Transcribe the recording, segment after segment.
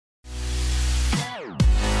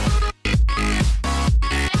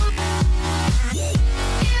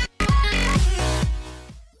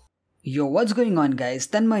Yo, what's going on guys,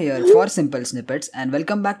 Tanmay here for Simple Snippets and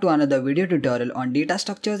welcome back to another video tutorial on data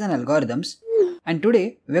structures and algorithms. And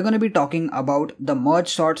today we're going to be talking about the merge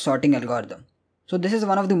sort sorting algorithm. So this is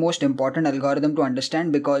one of the most important algorithm to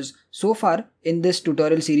understand because so far in this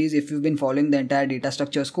tutorial series, if you've been following the entire data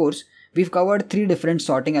structures course, we've covered three different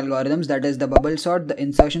sorting algorithms, that is the bubble sort, the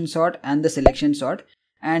insertion sort and the selection sort.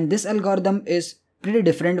 And this algorithm is pretty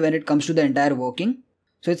different when it comes to the entire working.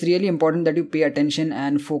 So it's really important that you pay attention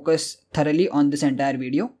and focus thoroughly on this entire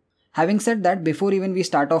video. Having said that, before even we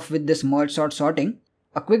start off with this merge sort sorting,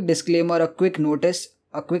 a quick disclaimer, a quick notice,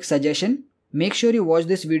 a quick suggestion. Make sure you watch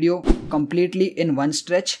this video completely in one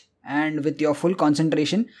stretch and with your full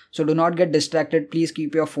concentration. So do not get distracted. Please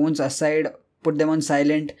keep your phones aside, put them on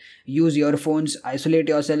silent, use earphones, isolate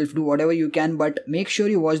yourself, do whatever you can, but make sure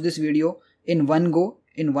you watch this video in one go,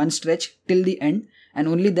 in one stretch till the end. And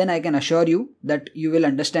only then I can assure you that you will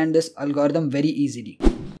understand this algorithm very easily.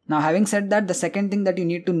 Now having said that, the second thing that you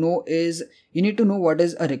need to know is you need to know what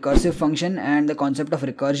is a recursive function and the concept of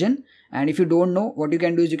recursion. And if you don't know, what you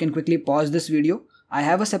can do is you can quickly pause this video. I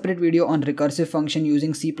have a separate video on recursive function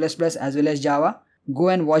using C++ as well as Java. Go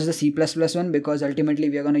and watch the C++ one because ultimately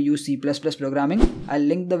we are going to use C++ programming. I'll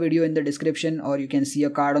link the video in the description or you can see a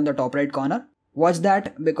card on the top right corner. Watch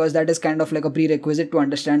that because that is kind of like a prerequisite to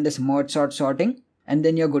understand this merge sort sorting. And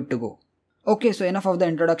then you're good to go. Okay, so enough of the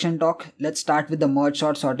introduction talk. Let's start with the merge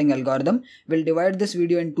sort sorting algorithm. We'll divide this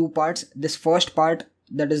video in two parts. This first part,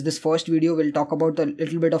 that is this first video, will talk about a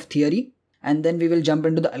little bit of theory. And then we will jump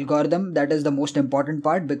into the algorithm. That is the most important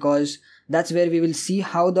part because that's where we will see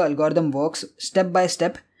how the algorithm works step by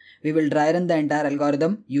step. We will dry run the entire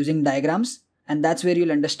algorithm using diagrams. And that's where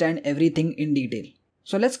you'll understand everything in detail.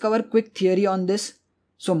 So let's cover quick theory on this.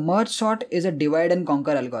 So merge sort is a divide and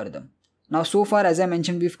conquer algorithm. Now so far, as I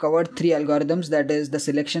mentioned, we've covered three algorithms, that is the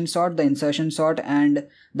selection sort, the insertion sort and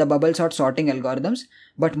the bubble sort sorting algorithms.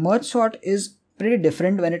 But merge sort is pretty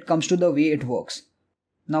different when it comes to the way it works.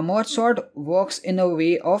 Now merge sort works in a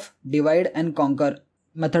way of divide and conquer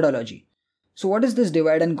methodology. So what is this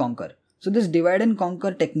divide and conquer? So this divide and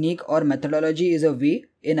conquer technique or methodology is a way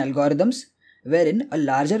in algorithms wherein a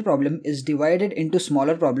larger problem is divided into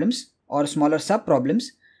smaller problems or smaller sub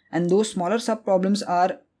problems, and those smaller sub problems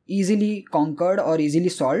are easily conquered or easily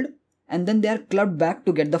solved, and then they are clubbed back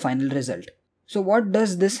to get the final result. So what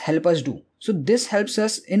does this help us do? So this helps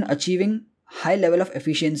us in achieving high level of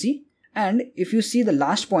efficiency. And if you see the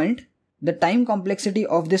last point, the time complexity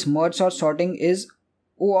of this merge sort sorting is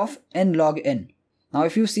O of n log n. Now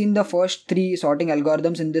if you've seen the first three sorting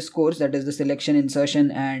algorithms in this course, that is the selection,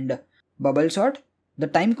 insertion and bubble sort, the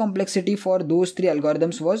time complexity for those three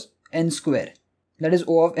algorithms was n square. That is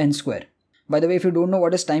O of n square. By the way, if you don't know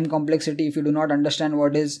what is time complexity, if you do not understand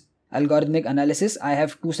what is algorithmic analysis, I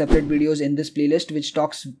have two separate videos in this playlist which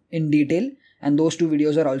talks in detail, and those two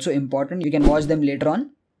videos are also important. You can watch them later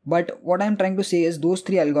on. But what I'm trying to say is those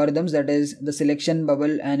three algorithms, that is the selection,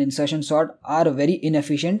 bubble and insertion sort, are very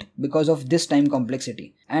inefficient because of this time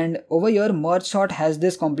complexity. And over here merge sort has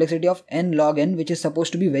this complexity of n log n, which is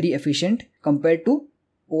supposed to be very efficient compared to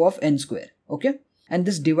O of n square. Okay. And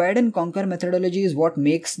this divide and conquer methodology is what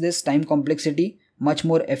makes this time complexity much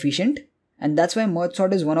more efficient. And that's why merge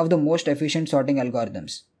sort is one of the most efficient sorting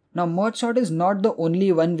algorithms. Now merge sort is not the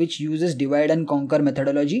only one which uses divide and conquer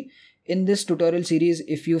methodology. In this tutorial series,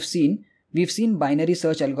 if you've seen, we've seen binary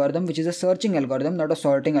search algorithm, which is a searching algorithm, not a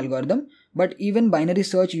sorting algorithm. But even binary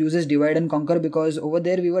search uses divide and conquer because over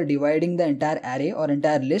there we were dividing the entire array or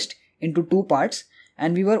entire list into two parts.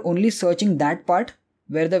 And we were only searching that part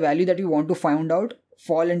where the value that we want to find out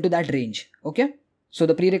fall into that range. Okay. So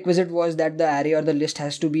the prerequisite was that the array or the list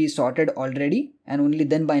has to be sorted already and only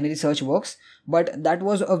then binary search works. But that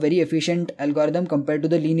was a very efficient algorithm compared to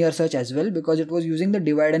the linear search as well because it was using the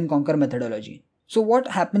divide and conquer methodology. So what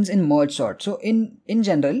happens in merge sort? So in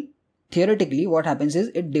general, theoretically, what happens is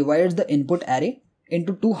it divides the input array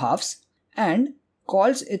into two halves and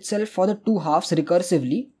calls itself for the two halves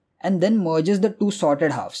recursively and then merges the two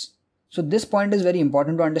sorted halves. So this point is very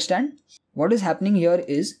important to understand. What is happening here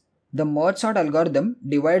is the merge sort algorithm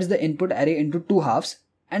divides the input array into two halves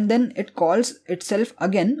and then it calls itself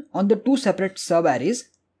again on the two separate sub arrays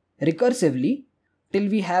recursively till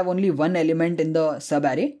we have only one element in the sub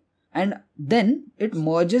array, and then it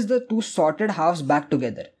merges the two sorted halves back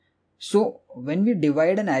together. So when we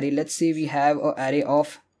divide an array, let's say we have an array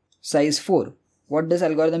of size 4. What this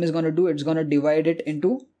algorithm is going to do, it's going to divide it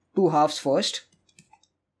into two halves first.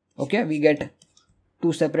 Okay, we get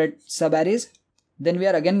two separate sub arrays. Then we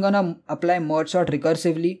are again gonna apply merge sort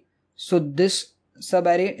recursively. So this sub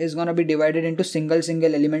array is gonna be divided into single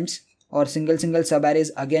elements or single sub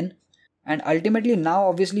arrays again. And ultimately now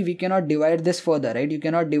obviously we cannot divide this further, right? You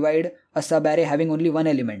cannot divide a subarray having only one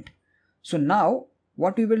element. So now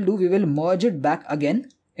what we will do, we will merge it back again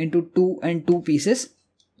into 2 and 2 pieces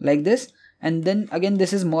like this, and then again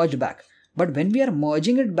this is merged back. But when we are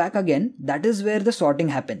merging it back again, that is where the sorting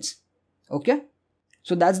happens. Okay,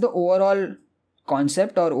 so that's the overall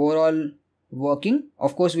concept or overall working.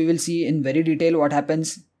 Of course we will see in very detail what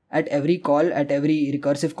happens at every call, at every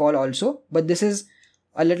recursive call also, but this is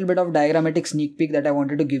a little bit of diagrammatic sneak peek that I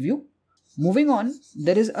wanted to give you. Moving on,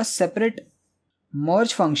 there is a separate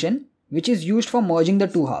merge function which is used for merging the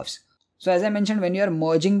two halves. So as I mentioned, when you are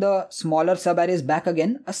merging the smaller subarrays back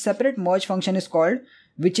again, a separate merge function is called,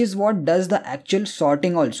 which is what does the actual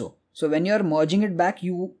sorting also. So when you are merging it back,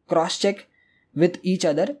 you cross check with each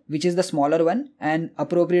other, which is the smaller one, and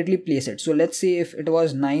appropriately place it. So let's say if it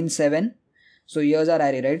was 9 7, so here's our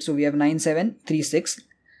array, right? So we have 9 7 3 6.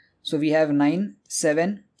 So we have 9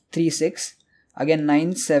 7 3 6, again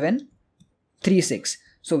 9 7 3 6.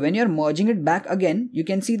 So when you're merging it back again, you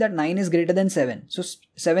can see that 9 is greater than 7. So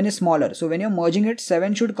 7 is smaller. So when you're merging it,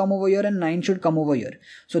 7 should come over here and 9 should come over here.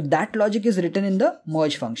 So that logic is written in the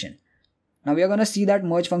merge function. Now we are going to see that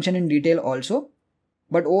merge function in detail also.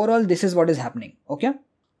 But overall, this is what is happening. Okay.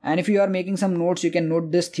 And if you are making some notes, you can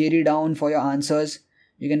note this theory down for your answers.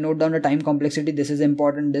 You can note down the time complexity. This is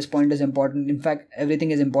important. This point is important. In fact,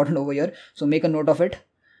 everything is important over here. So make a note of it.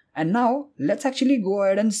 And now let's actually go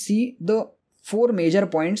ahead and see the 4 major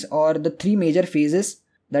points or the 3 major phases,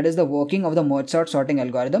 that is the working of the merge sort sorting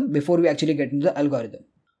algorithm, before we actually get into the algorithm.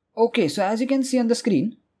 Okay, so as you can see on the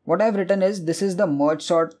screen, what I've written is, this is the merge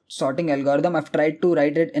sort sorting algorithm. I've tried to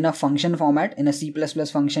write it in a function format, in a C++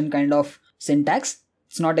 function kind of syntax.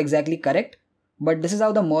 It's not exactly correct, but this is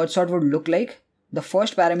how the merge sort would look like. The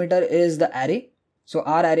first parameter is the array. So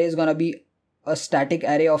our array is going to be a static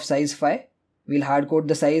array of size 5. We'll hardcode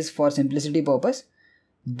the size for simplicity purpose.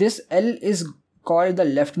 This L is called the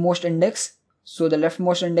leftmost index. So the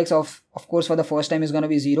leftmost index of course for the first time is going to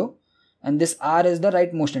be 0. And this R is the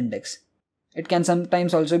rightmost index. It can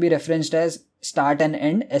sometimes also be referenced as start and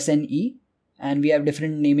end, SNE. And we have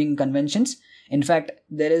different naming conventions. In fact,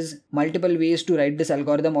 there is multiple ways to write this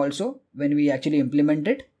algorithm also when we actually implement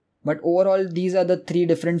it. But overall, these are the 3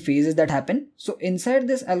 different phases that happen. So inside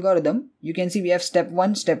this algorithm, you can see we have step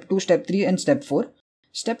 1, step 2, step 3 and step 4.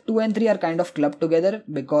 Step 2 and 3 are kind of clubbed together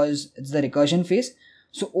because it's the recursion phase.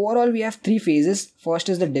 So overall we have 3 phases. First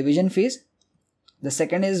is the division phase. The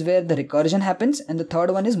second is where the recursion happens. And the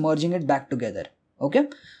third one is merging it back together. Okay.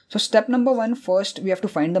 So step number 1, first we have to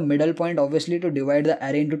find the middle point, obviously, to divide the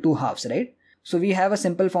array into 2 halves, right? So we have a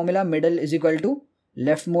simple formula, middle is equal to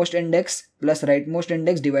leftmost index plus rightmost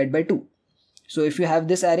index divided by 2. So if you have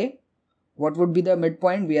this array, what would be the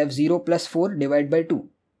midpoint? We have 0 plus 4 divided by 2.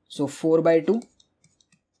 So 4 by 2.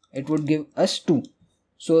 It would give us 2.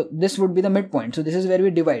 So this would be the midpoint. So this is where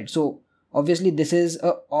we divide. So obviously this is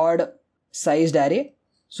a odd sized array.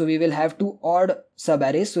 So we will have 2 odd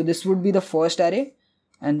subarrays. So this would be the first array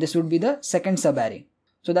and this would be the second subarray.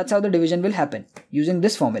 So that's how the division will happen using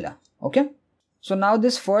this formula. Okay. So now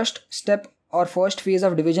this first step or first phase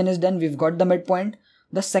of division is done. We've got the midpoint.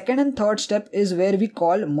 The second and third step is where we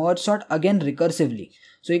call merge sort again recursively.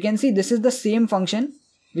 So you can see this is the same function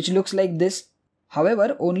which looks like this.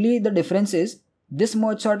 However, only the difference is this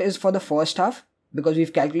merge sort is for the first half because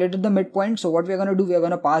we've calculated the midpoint. So what we're going to do, we're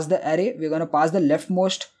going to pass the array. We're going to pass the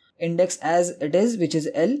leftmost index as it is, which is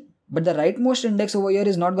L. But the rightmost index over here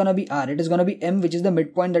is not going to be R. It is going to be M, which is the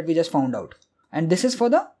midpoint that we just found out. And this is for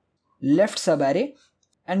the left subarray.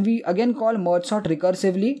 And we again call merge sort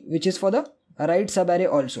recursively, which is for the right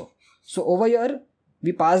subarray also. So over here,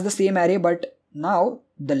 we pass the same array, but now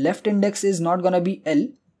the left index is not going to be L.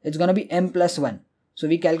 It's going to be M plus 1. So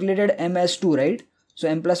we calculated M as 2, right? So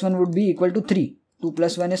M plus 1 would be equal to 3. 2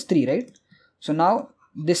 plus 1 is 3, right? So now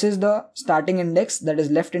this is the starting index, that is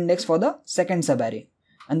left index for the second subarray.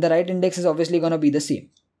 And the right index is obviously going to be the same.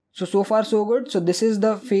 So far so good. So this is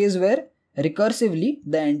the phase where recursively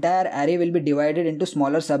the entire array will be divided into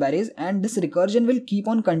smaller subarrays, and this recursion will keep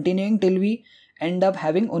on continuing till we end up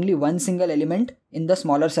having only one single element in the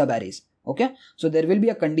smaller subarrays. Okay. So there will be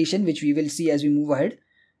a condition which we will see as we move ahead,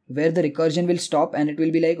 where the recursion will stop and it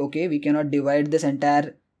will be like, okay, we cannot divide this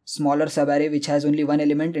entire smaller subarray which has only one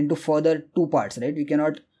element into further 2 parts, right? We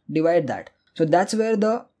cannot divide that. So that's where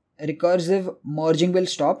the recursive merging will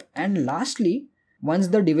stop. And lastly, once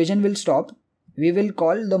the division will stop, we will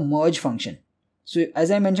call the merge function. So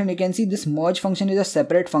as I mentioned, you can see this merge function is a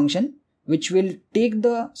separate function which will take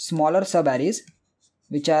the smaller subarrays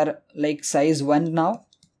which are like size 1 now,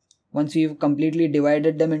 once we've completely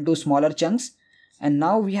divided them into smaller chunks. And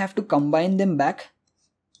now we have to combine them back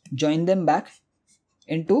join them back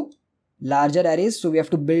into larger arrays. So we have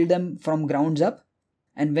to build them from grounds up.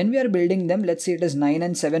 And when we are building them, let's say it is 9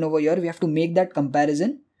 and 7 over here, we have to make that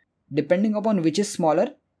comparison. Depending upon which is smaller,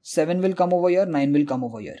 7 will come over here, 9 will come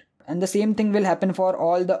over here. And the same thing will happen for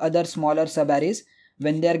all the other smaller sub-arrays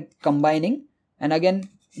when they are combining. And again,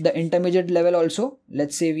 the intermediate level also,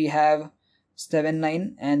 let's say we have 7,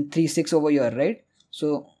 9 and 3, 6 over here, right?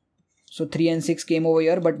 So 3 and 6 came over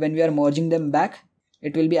here, but when we are merging them back,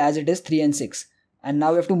 it will be as it is 3 and 6. And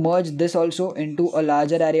now we have to merge this also into a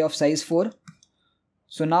larger array of size 4.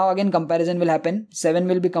 So now again comparison will happen. 7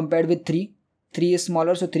 will be compared with 3. 3 is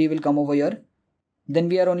smaller, so 3 will come over here. Then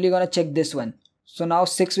we are only going to check this one. So now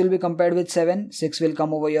 6 will be compared with 7. 6 will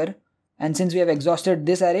come over here. And since we have exhausted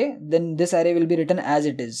this array, then this array will be written as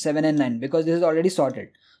it is, 7 and 9, because this is already sorted.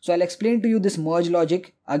 So I'll explain to you this merge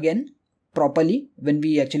logic again properly when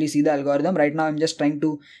we actually see the algorithm. Right now I'm just trying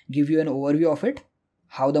to give you an overview of it,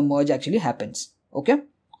 how the merge actually happens. Okay.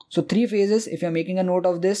 So 3 phases, if you're making a note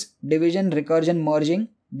of this: division, recursion, merging.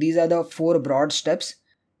 These are the 4 broad steps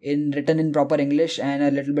written in proper English and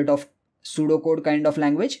a little bit of pseudocode kind of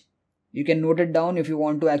language. You can note it down if you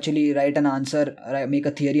want to actually write an answer, make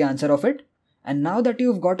a theory answer of it. And now that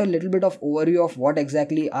you've got a little bit of overview of what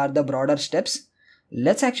exactly are the broader steps,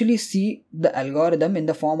 let's actually see the algorithm in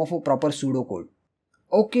the form of a proper pseudocode.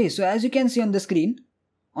 Okay, so as you can see on the screen,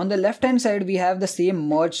 on the left hand side we have the same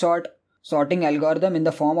merge sorting algorithm in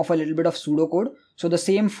the form of a little bit of pseudocode. So the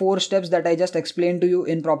same 4 steps that I just explained to you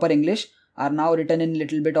in proper English are now written in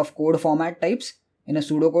little bit of code format types in a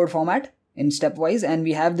pseudocode format in stepwise. And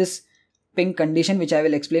we have this pink condition, which I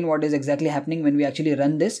will explain what is exactly happening when we actually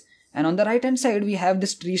run this. And on the right hand side we have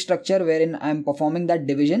this tree structure wherein I am performing that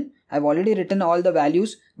division. I've already written all the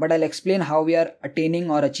values, but I'll explain how we are attaining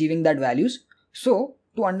or achieving that values. So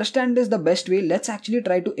to understand this the best way, let's actually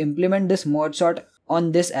try to implement this merge sort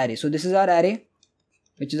on this array. So this is our array,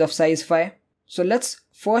 which is of size 5. So let's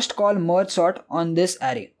first call merge sort on this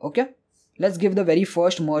array. Okay, let's give the very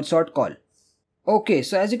first merge sort call. Okay,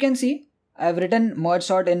 so as you can see, I've written merge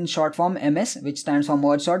sort in short form MS, which stands for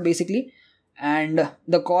merge sort basically. And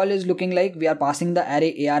the call is looking like we are passing the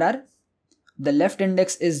array ARR. The left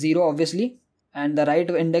index is 0 obviously, and the right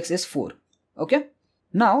index is 4. Okay,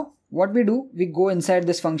 now what we do, we go inside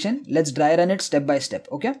this function. Let's dry run it step by step.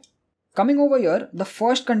 Okay, coming over here, the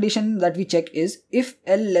first condition that we check is if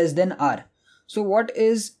L less than R. So what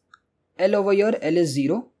is L over here? L is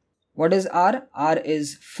 0. What is R? R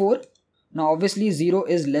is 4. Now obviously 0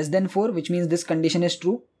 is less than 4, which means this condition is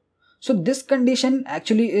true. So this condition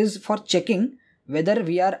actually is for checking whether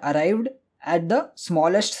we are arrived at the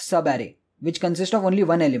smallest subarray, which consists of only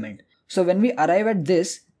one element. So when we arrive at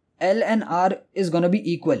this, L and R is going to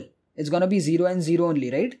be equal. It's going to be 0 and 0 only,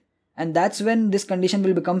 right? And that's when this condition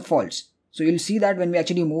will become false. So you'll see that when we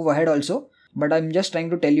actually move ahead also, but I'm just trying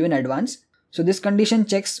to tell you in advance. So this condition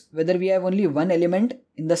checks whether we have only one element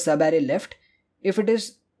in the subarray left. If it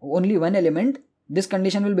is only one element, this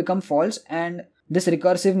condition will become false and this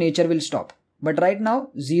recursive nature will stop. But right now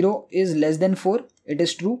 0 is less than 4, it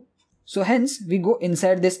is true. So hence we go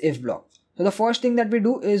inside this if block. So the first thing that we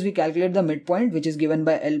do is we calculate the midpoint, which is given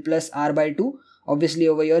by L plus R by 2. Obviously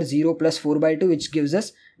over here 0 plus 4 by 2, which gives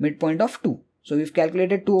us midpoint of 2. So we've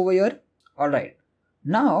calculated 2 over here. Alright.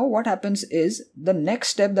 Now what happens is the next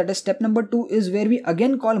step, that is step number 2, is where we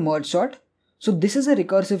again call merge sort. So this is a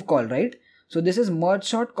recursive call, right? So this is merge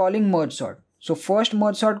sort calling merge sort. So first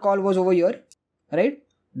merge sort call was over here, right?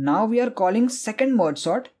 Now we are calling second merge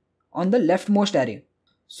sort on the leftmost array.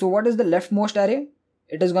 So what is the leftmost array?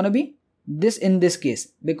 It is going to be this in this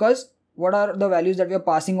case, because what are the values that we are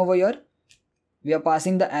passing over here? We are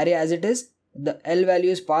passing the array as it is. The L value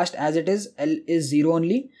is passed as it is. L is 0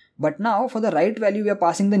 only. But now for the right value, we are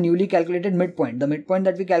passing the newly calculated midpoint. The midpoint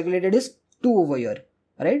that we calculated is 2 over here,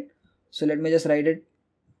 right? So let me just write it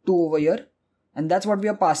 2 over here. And that's what we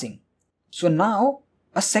are passing. So now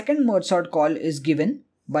a second merge sort call is given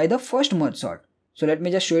by the first merge sort. So let me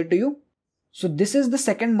just show it to you. So this is the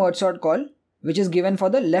second merge sort call, which is given for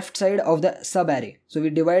the left side of the subarray. So we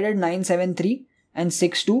divided 973 and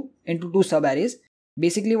 62 into 2 subarrays.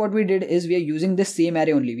 Basically what we did is we are using this same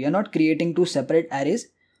array only. We are not creating 2 separate arrays.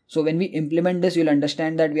 So when we implement this, you'll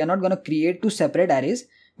understand that we are not going to create 2 separate arrays,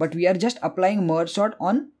 but we are just applying merge sort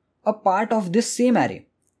on a part of this same array.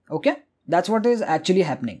 Okay, that's what is actually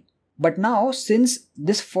happening. But now since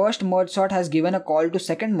this first merge sort has given a call to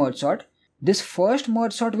second merge sort, this first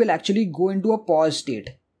merge sort will actually go into a pause state,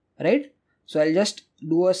 right? So I'll just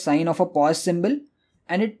do a sign of a pause symbol,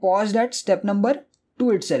 and it paused at step number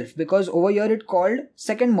 2 itself, because over here it called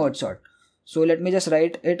second merge sort. So let me just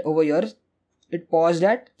write it over here. It paused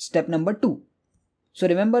at step number 2. So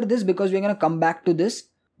remember this because we're going to come back to this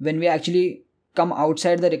when we actually come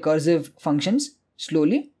outside the recursive functions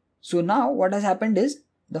slowly. So now what has happened is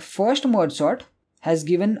the first merge sort has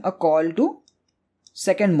given a call to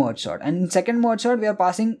second merge sort, and in second merge sort we are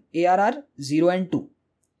passing ARR 0 and 2.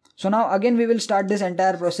 So now again we will start this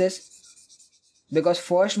entire process because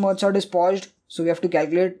first merge sort is paused, so we have to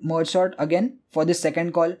calculate merge sort again for this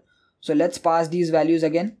second call. So let's pass these values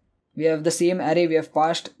again. We have the same array, we have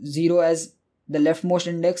passed 0 as the leftmost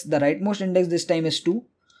index, the rightmost index this time is 2.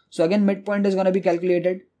 So again midpoint is going to be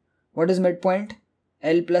calculated. What is midpoint?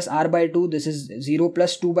 L plus R by 2, this is 0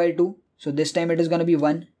 plus 2 by 2. So this time it is going to be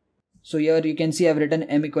 1. So here you can see I've written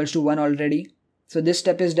m equals to 1 already. So this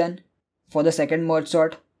step is done for the second merge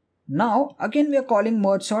sort. Now again we are calling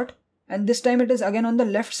merge sort, and this time it is again on the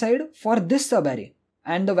left side for this sub-array.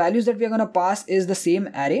 And the values that we are going to pass is the same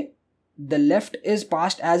array. The left is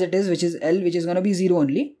passed as it is, which is L, which is going to be 0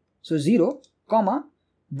 only. So 0, comma,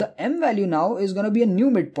 the m value now is going to be a new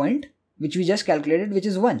midpoint, which we just calculated, which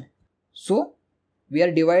is 1. So we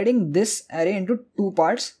are dividing this array into two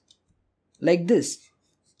parts like this.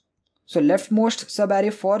 So leftmost sub-array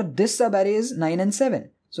for this sub-array is 9 and 7.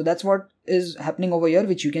 So that's what is happening over here,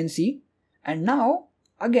 which you can see. And now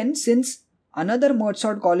again, since another merge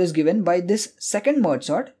sort call is given by this second merge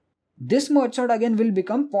sort, this merge sort again will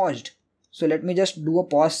become paused. So let me just do a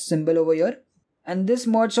pause symbol over here. And this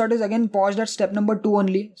merge sort is again paused at step number 2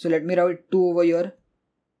 only. So let me write 2 over here.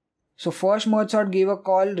 So first merge sort gave a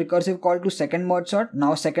call, recursive call to second merge sort.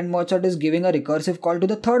 Now second merge sort is giving a recursive call to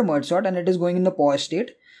the third merge sort, and it is going in the pause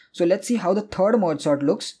state. So let's see how the third merge sort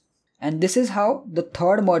looks. And this is how the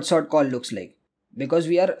third merge sort call looks like. Because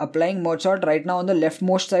we are applying merge sort right now on the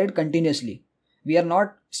leftmost side continuously. We are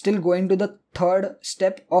not still going to the third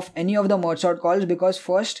step of any of the merge sort calls, because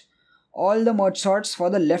first all the merge sorts for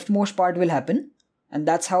the leftmost part will happen, and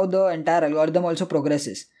that's how the entire algorithm also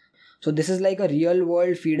progresses. So this is like a real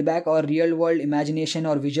world feedback or real world imagination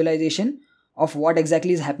or visualization of what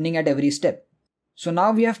exactly is happening at every step. So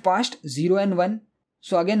now we have passed 0 and 1.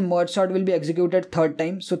 So again merge sort will be executed third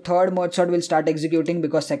time. So third merge sort will start executing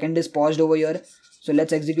because second is paused over here. So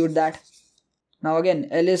let's execute that. Now again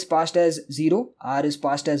L is passed as 0, R is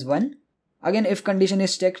passed as 1. Again if condition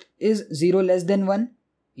is checked, is 0 less than 1?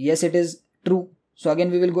 Yes, it is true. So again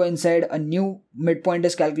we will go inside, a new midpoint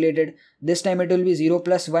is calculated. This time it will be 0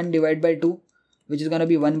 plus 1 divided by 2, which is going to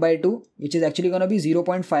be 1 by 2, which is actually going to be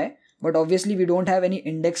 0.5. But obviously we don't have any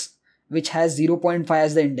index which has 0.5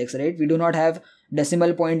 as the index, right? We do not have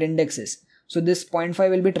decimal point indexes. So this 0.5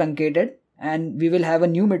 will be truncated and we will have a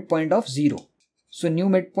new midpoint of 0. So new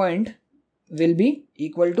midpoint will be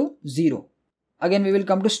equal to 0. Again we will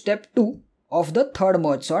come to step 2 of the third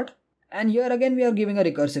merge sort. And here again we are giving a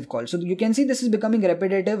recursive call. So you can see this is becoming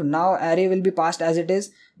repetitive. Now array will be passed as it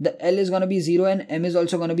is. The L is going to be 0 and M is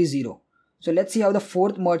also going to be 0. So let's see how the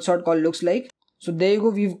fourth merge sort call looks like. So there you go.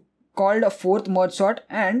 We've called a fourth merge sort,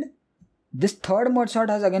 and this third merge sort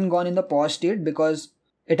has again gone in the pause state because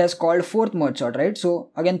it has called fourth merge sort, right? So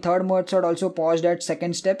again third merge sort also paused at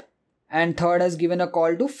second step, and third has given a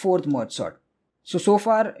call to fourth merge sort. So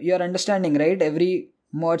far you're understanding, right? Every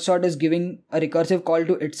merge sort is giving a recursive call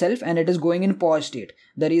to itself and it is going in pause state.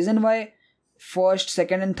 The reason why first,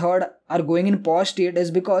 second and third are going in pause state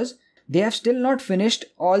is because they have still not finished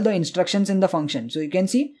all the instructions in the function. So you can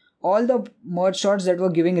see all the merge sorts that were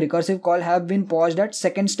giving recursive call have been paused at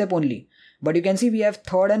second step only. But you can see we have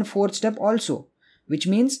third and fourth step also, which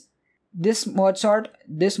means this merge sort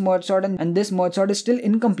and this merge sort is still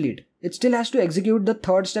incomplete. It still has to execute the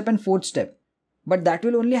third step and fourth step. But that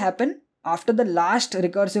will only happen after the last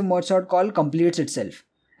recursive merge sort call completes itself.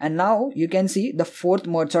 And now you can see the fourth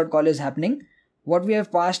merge sort call is happening. What we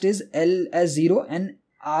have passed is L as 0 and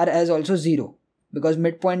R as also 0, because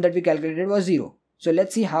midpoint that we calculated was 0. So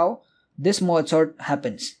let's see how this merge sort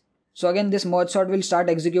happens. So again this merge sort will start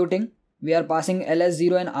executing. We are passing L as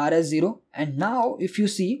 0 and R as 0. And now if you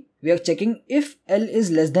see, we are checking if L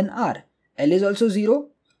is less than R. L is also 0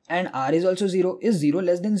 and R is also 0. Is 0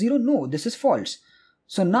 less than 0? No, this is false.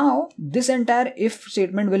 So now this entire if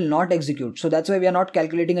statement will not execute. So that's why we are not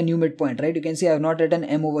calculating a new midpoint, right? You can see I have not written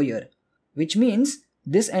M over here, which means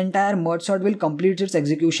this entire merge sort will complete its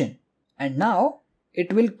execution. And now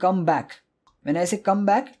it will come back. When I say come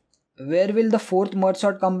back, where will the fourth merge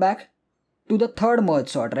sort come back? To the third merge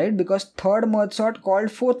sort, right? Because third merge sort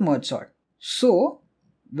called fourth merge sort. So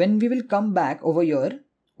when we will come back over here,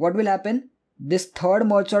 what will happen? This third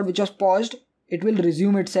merge sort which was paused, it will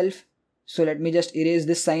resume itself. So let me just erase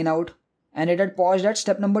this sign out, and it had paused at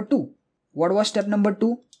step number 2. What was step number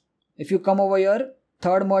 2? If you come over here,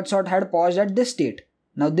 third merge sort had paused at this state.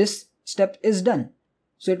 Now this step is done.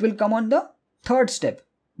 So it will come on the third step.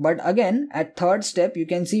 But again, at third step, you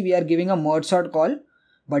can see we are giving a merge sort call,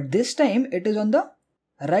 but this time it is on the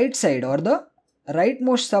right side or the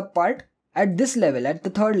rightmost sub part at this level, at the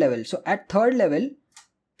third level. So at third level,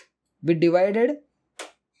 we divided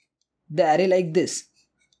the array like this.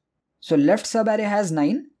 So left sub array has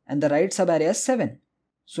 9 and the right sub array has 7.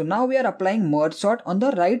 So now we are applying merge sort on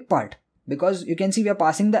the right part, because you can see we are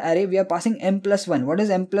passing the array, we are passing m plus 1. What is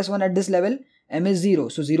m plus 1 at this level? M is 0.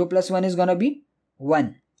 So 0 plus 1 is gonna be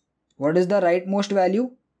 1. What is the rightmost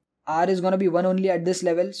value? R is gonna be 1 only at this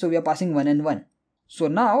level. So we are passing 1 and 1. So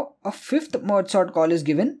now a fifth merge sort call is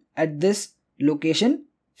given at this location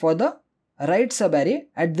for the right sub array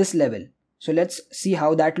at this level. So let's see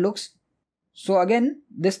how that looks. So again,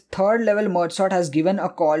 this third level merge sort has given a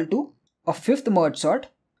call to a fifth merge sort.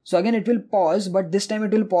 So again it will pause, but this time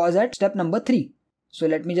it will pause at step number 3. So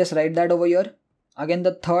let me just write that over here. Again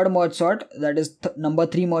the third merge sort, that is number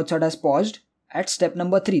 3 merge sort, has paused at step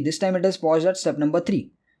number 3. This time it is paused at step number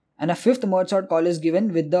 3. And a fifth merge sort call is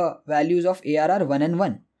given with the values of ARR 1 and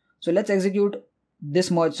 1. So let's execute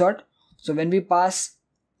this merge sort. So when we pass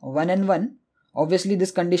 1 and 1, obviously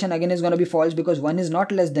this condition again is going to be false because 1 is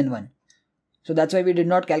not less than 1. So that's why we did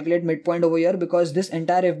not calculate midpoint over here, because this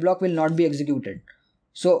entire if block will not be executed.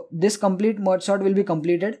 So this complete merge sort will be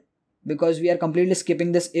completed because we are completely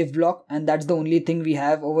skipping this if block, and that's the only thing we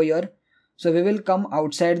have over here. So we will come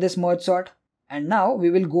outside this merge sort, and now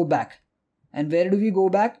we will go back. And where do we go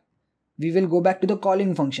back? We will go back to the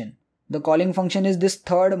calling function. The calling function is this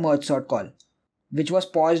third merge sort call, which was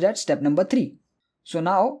paused at step number 3. So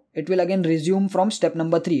now it will again resume from step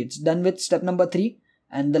number 3. It's done with step number 3.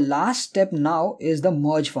 And the last step now is the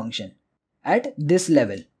merge function at this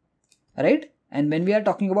level, right? And when we are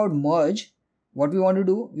talking about merge, what we want to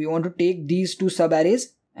do, we want to take these two sub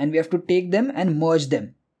arrays and we have to take them and merge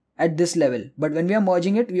them at this level. But when we are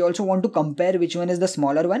merging it, we also want to compare which one is the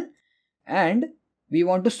smaller one, and we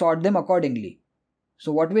want to sort them accordingly.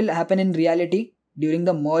 So what will happen in reality during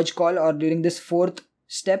the merge call or during this fourth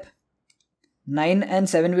step? 9 and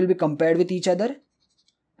 7 will be compared with each other,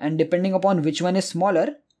 and depending upon which one is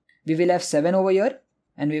smaller, we will have 7 over here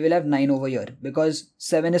and we will have 9 over here, because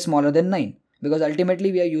 7 is smaller than 9. Because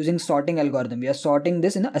ultimately we are using sorting algorithm. We are sorting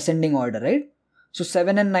this in ascending order, right? So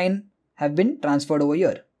 7 and 9 have been transferred over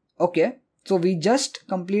here. Okay, so we just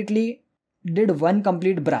completely did one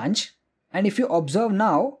complete branch. And if you observe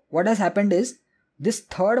now, what has happened is this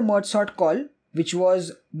third merge sort call, which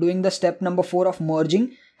was doing the step number 4 of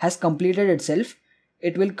merging, has completed itself.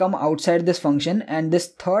 It will come outside this function and this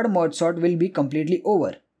third merge sort will be completely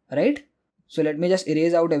over, right? So let me just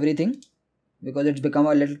erase out everything because it's become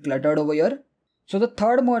a little cluttered over here. So the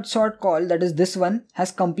third merge sort call, that is this one,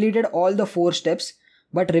 has completed all the 4 steps.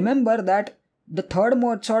 But remember that the third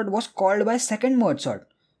merge sort was called by second merge sort.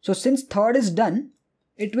 So since third is done,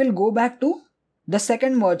 it will go back to the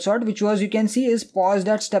second merge sort, which was, you can see, is paused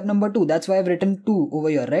at step number 2. That's why I've written 2 over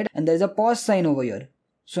here, right? And there's a pause sign over here.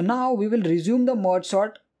 So now we will resume the merge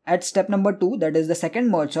sort at step number 2, that is the second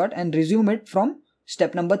merge sort, and resume it from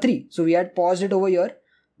step number 3. So we had paused it over here.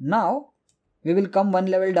 Now we will come one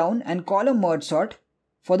level down and call a merge sort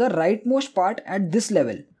for the rightmost part at this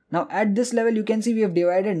level. Now at this level you can see we have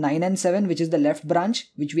divided 9 and 7, which is the left branch,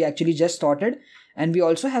 which we actually just sorted, and we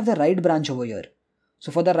also have the right branch over here.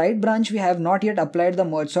 So for the right branch we have not yet applied the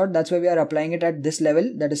merge sort, that's why we are applying it at this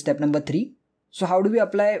level, that is step number 3. So how do we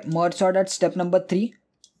apply merge sort at step number 3?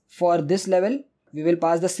 For this level, we will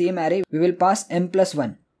pass the same array. We will pass m plus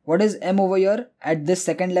 1. What is m over here? At this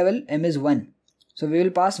second level, m is 1. So we will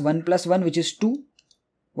pass 1 plus 1, which is 2.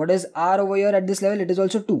 What is r over here at this level? It is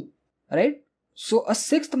also 2, right? So a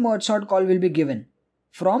sixth merge sort call will be given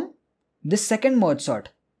from this second merge sort.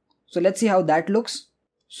 So let's see how that looks.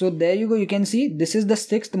 So there you go. You can see this is the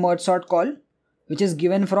sixth merge sort call, which is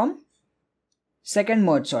given from second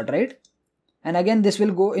merge sort, right? And again, this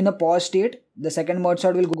will go in a pause state. The second merge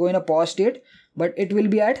sort will go in a pause state, but it will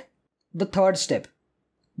be at the third step.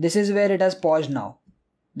 This is where it has paused now,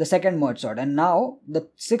 the second merge sort. And now the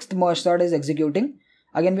sixth merge sort is executing.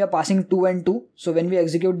 Again, we are passing 2 and 2. So when we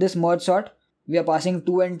execute this merge sort, we are passing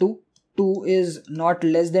 2 and 2. 2 is not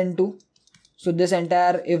less than 2. So this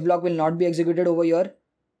entire if block will not be executed over here.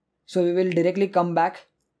 So we will directly come back.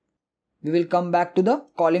 We will come back to the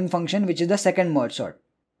calling function, which is the second merge sort.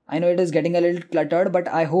 I know it is getting a little cluttered, but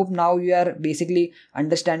I hope now you are basically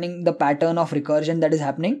understanding the pattern of recursion that is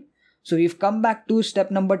happening. So we've come back to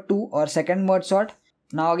step number 2 or second merge sort.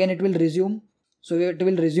 Now again it will resume. So it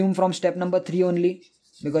will resume from step number 3 only,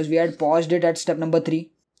 because we had paused it at step number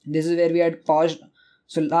 3. This is where we had paused.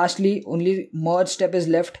 So lastly only merge step is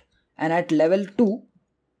left, and at level 2,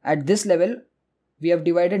 at this level, we have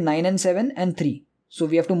divided 9 and 7 and 3. So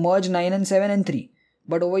we have to merge 9 and 7 and 3.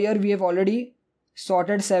 But over here we have already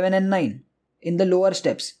sorted 7 and 9 in the lower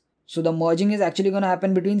steps. So the merging is actually going to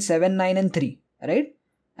happen between 7, 9 and 3, right?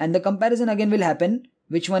 And the comparison again will happen,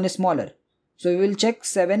 which one is smaller. So we will check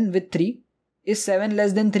 7 with 3. Is 7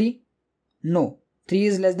 less than 3? No. 3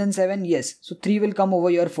 is less than 7? Yes. So 3 will come over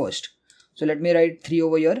here first. So let me write 3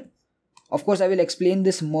 over here. Of course, I will explain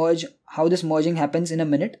this merge, how this merging happens in a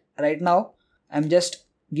minute. Right now, I'm just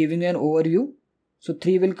giving you an overview. So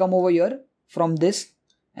 3 will come over here from this,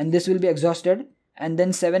 and this will be exhausted. And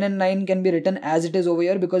then 7 and 9 can be written as it is over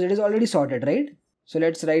here because it is already sorted, right? So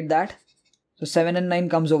let's write that. So 7 and 9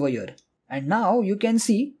 comes over here. And now you can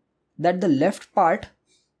see that the left part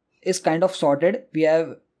is kind of sorted. We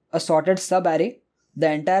have a sorted sub array.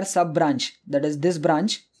 The entire sub branch, that is this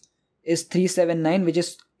branch, is 3, 7, 9, which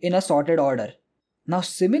is in a sorted order. Now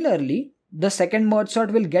similarly, the second merge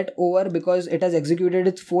sort will get over because it has executed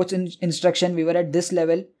its fourth instruction. We were at this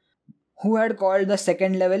level. Who had called the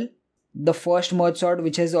second level? The first merge sort,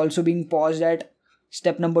 which is also being paused at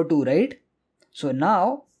step number 2, right? So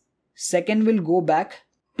now second will go back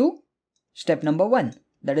to step number 1.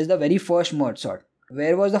 That is the very first merge sort.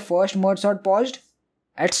 Where was the first merge sort paused?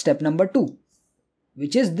 At step number 2,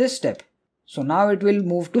 which is this step. So now it will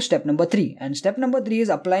move to step number 3, and step number 3 is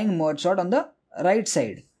applying merge sort on the right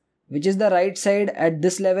side. Which is the right side at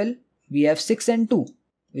this level? We have 6 and 2,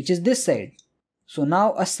 which is this side. So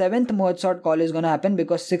now a 7th merge sort call is going to happen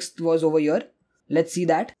because 6th was over here. Let's see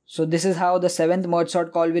that. So this is how the 7th merge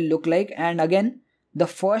sort call will look like, and again the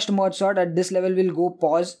first merge sort at this level will go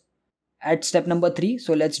pause at step number 3.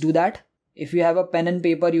 So let's do that. If you have a pen and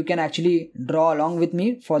paper, you can actually draw along with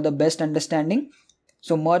me for the best understanding.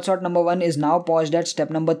 So merge sort number 1 is now paused at step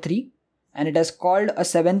number 3, and it has called a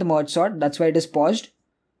 7th merge sort. That's why it is paused.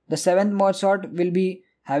 The 7th merge sort will be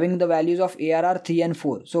having the values of ARR 3 and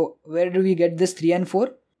 4. So where do we get this 3 and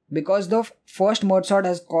 4? Because the first merge sort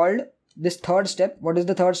has called this third step. What is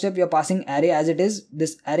the third step? We are passing array as it is,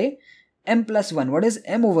 this array m plus 1. What is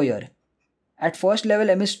m over here? At first level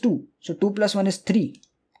m is 2. So 2 plus 1 is 3.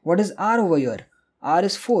 What is r over here? R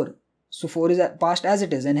is 4. So 4 is passed as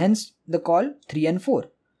it is, and hence the call 3 and 4.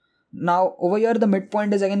 Now over here the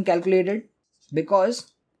midpoint is again calculated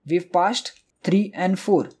because we've passed 3 and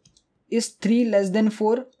 4. Is 3 less than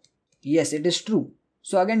 4? Yes, it is true.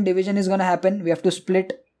 So again division is going to happen. We have to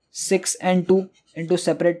split 6 and 2 into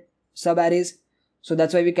separate sub arrays. So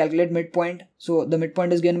that's why we calculate midpoint. So the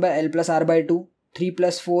midpoint is given by L plus R by 2. 3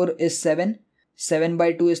 plus 4 is 7. 7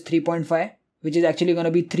 by 2 is 3.5. Which is actually going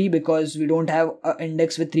to be 3 because we don't have an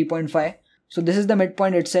index with 3.5. So this is the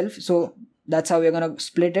midpoint itself. So that's how we're going to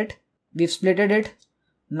split it. We've splitted it.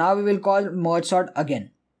 Now we will call merge sort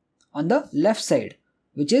again on the left side,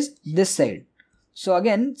 which is this side. So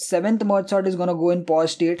again, 7th merge sort is going to go in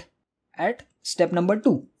pause state at step number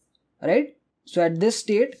 2, right? So at this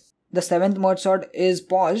state, the 7th merge sort is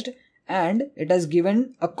paused and it has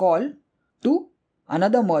given a call to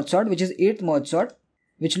another merge sort, which is 8th merge sort,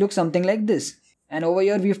 which looks something like this. And over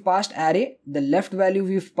here we've passed array. The left value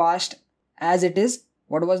we've passed as it is.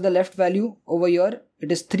 What was the left value over here?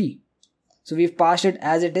 It is 3. So we've passed it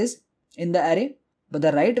as it is in the array. But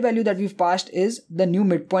the right value that we've passed is the new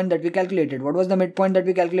midpoint that we calculated. What was the midpoint that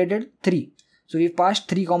we calculated? 3. So we've passed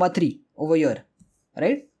 3, 3 over here,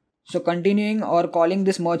 right? So continuing or calling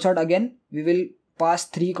this merge sort again, we will pass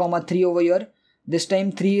 3, 3 over here. This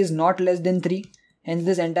time 3 is not less than 3. Hence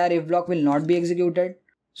this entire if block will not be executed.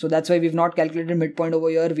 So that's why we've not calculated midpoint over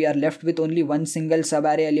here. We are left with only one single sub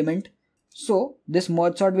array element. So this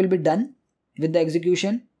merge sort will be done with the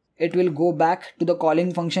execution. It will go back to the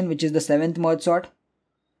calling function, which is the 7th merge sort.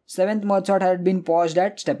 7th merge sort had been paused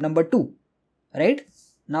at step number 2, right?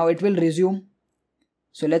 Now it will resume.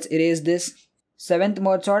 So let's erase this. 7th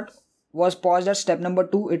merge sort was paused at step number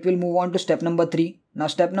 2. It will move on to step number 3. Now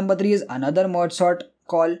step number 3 is another merge sort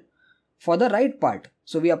call for the right part.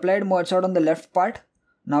 So we applied merge sort on the left part.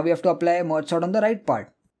 Now we have to apply merge sort on the right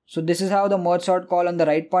part. So this is how the merge sort call on the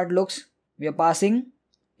right part looks. We are passing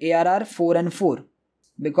ARR 4 and 4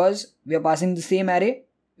 because we are passing the same array.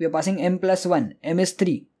 We are passing m plus 1. M is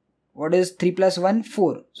 3. What is 3 plus 1?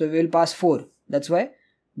 4. So we will pass 4. That's why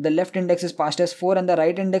the left index is passed as 4 and the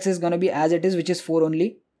right index is going to be as it is, which is 4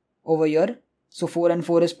 only over here. So 4 and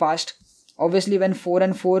 4 is passed. Obviously when 4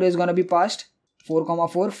 and 4 is going to be passed,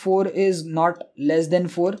 4, 4 is not less than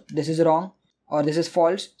 4. This is wrong. Or this is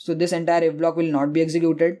false. So this entire if block will not be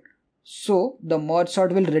executed. So the merge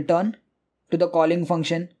sort will return to the calling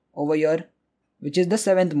function over here, which is the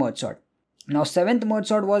 7th merge sort. Now 7th merge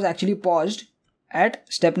sort was actually paused at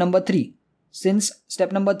step number 3. Since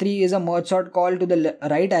step number 3 is a merge sort call to the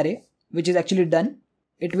right array, which is actually done,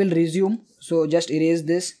 it will resume. So just erase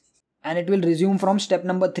this and it will resume from step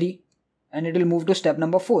number 3 and it will move to step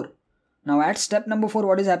number 4. Now at step number 4,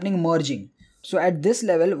 what is happening? Merging. So at this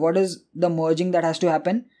level, what is the merging that has to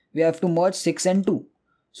happen? We have to merge 6 and 2.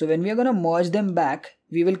 So when we are going to merge them back,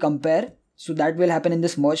 we will compare. So that will happen in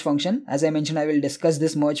this merge function. As I mentioned, I will discuss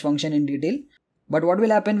this merge function in detail. But what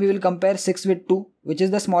will happen? We will compare 6 with 2, which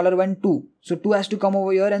is the smaller one, 2. So 2 has to come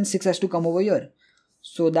over here and 6 has to come over here.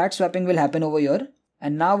 So that swapping will happen over here.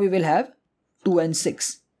 And now we will have 2 and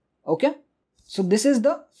 6. Okay. So this is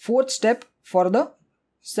the 4th step for the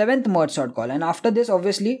 7th merge sort call. And after this,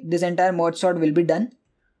 obviously, this entire merge sort will be done,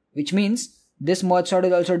 which means this merge sort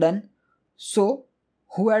is also done. So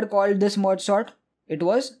who had called this merge sort? It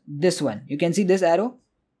was this one. You can see this arrow.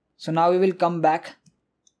 So now we will come back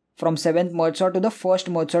from 7th merge sort to the 1st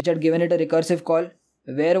merge sort, which had given it a recursive call.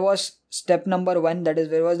 Where was step number 1? That is,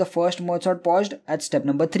 where was the first merge sort paused? At step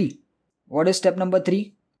number 3. What is step number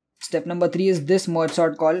 3? Step number 3 is this merge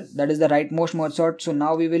sort call. That is the rightmost merge sort. So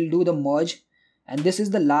now we will do the merge. And this is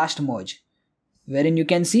the last merge, wherein you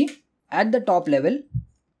can see at the top level,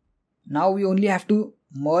 now we only have to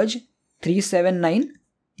merge 3, 7, 9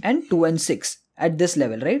 and 2 and 6 at this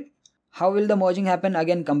level, right? How will the merging happen?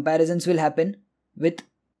 Again, comparisons will happen with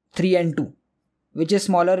 3 and 2. Which is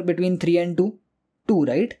smaller between 3 and 2? 2,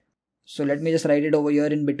 right? So let me just write it over here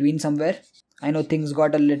in between somewhere. I know things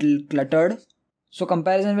got a little cluttered. So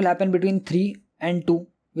comparison will happen between 3 and 2,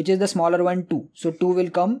 which is the smaller one, 2. So 2 will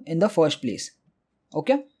come in the first place.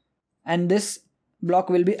 Okay. And this block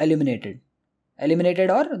will be eliminated. Eliminated,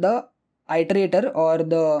 or the iterator or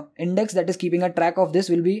the index that is keeping a track of this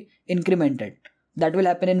will be incremented. That will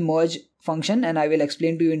happen in merge function and I will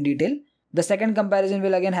explain to you in detail. The second comparison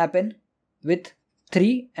will again happen with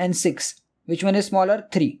 3 and 6. Which one is smaller?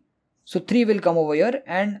 3. So 3 will come over here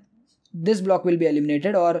and this block will be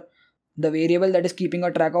eliminated, or the variable that is keeping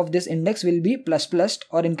a track of this index will be plus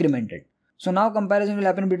or incremented. So now comparison will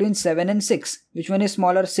happen between 7 and 6. Which one is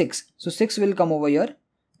smaller? 6. So 6 will come over here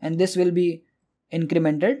and this will be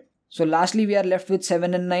incremented. So lastly we are left with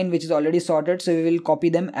 7 and 9, which is already sorted. So we will copy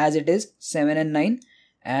them as it is, 7 and 9.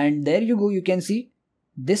 And there you go, you can see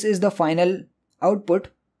this is the final output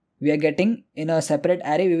we are getting in a separate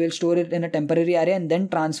array. We will store it in a temporary array and then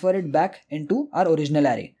transfer it back into our original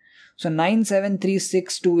array. So 9, 7, 3,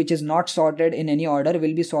 6, 2, which is not sorted in any order,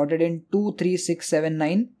 will be sorted in 2, 3, 6, 7,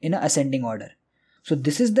 9 in an ascending order. So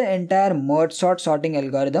this is the entire merge sort sorting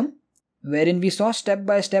algorithm, wherein we saw step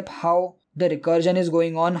by step how the recursion is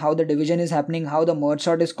going on, how the division is happening, how the merge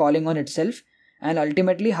sort is calling on itself, and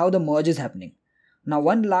ultimately how the merge is happening. Now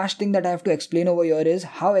one last thing that I have to explain over here is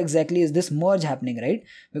how exactly is this merge happening, right?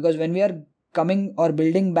 Because when we are coming or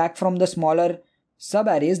building back from the smaller sub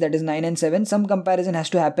arrays, that is 9 and 7, some comparison has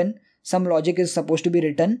to happen. Some logic is supposed to be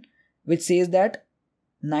written which says that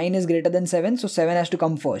 9 is greater than 7, so 7 has to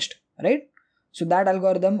come first, right? So that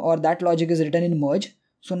algorithm or that logic is written in merge.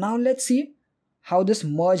 So now let's see how this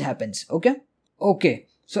merge happens. Okay,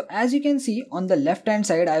 so as you can see on the left hand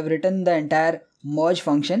side, I've written the entire merge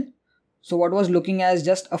function. So what was looking as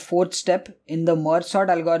just a 4th step in the merge sort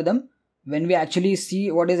algorithm, when we actually see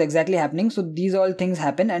what is exactly happening, so these all things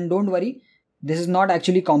happen. And don't worry, this is not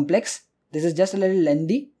actually complex. This is just a little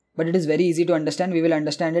lengthy, but it is very easy to understand. We will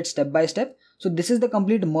understand it step by step. So this is the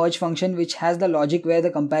complete merge function, which has the logic where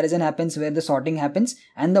the comparison happens, where the sorting happens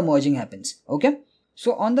and the merging happens. Okay.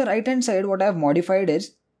 So on the right hand side, what I have modified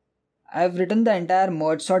is I have written the entire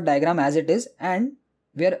merge sort diagram as it is, and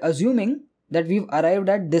we are assuming that we've arrived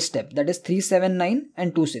at this step, that is 3, 7, 9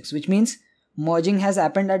 and 2, 6, which means merging has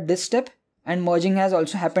happened at this step and merging has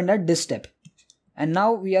also happened at this step. And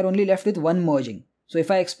now we are only left with one merging. So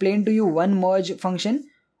if I explain to you one merge function,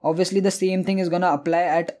 obviously the same thing is going to apply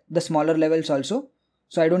at the smaller levels also.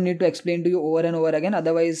 So I don't need to explain to you over and over again,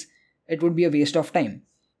 otherwise it would be a waste of time.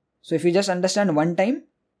 So if you just understand one time,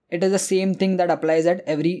 it is the same thing that applies at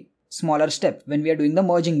every smaller step when we are doing the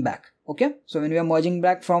merging back. Okay, so when we are merging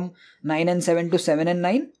back from 9 and 7 to 7 and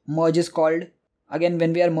 9, merge is called. Again,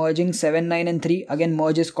 when we are merging 7, 9 and 3, again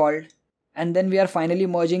merge is called. And then we are finally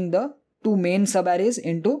merging the two main sub arrays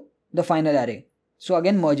into the final array. So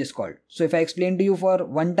again merge is called. So if I explain to you for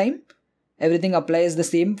one time, everything applies the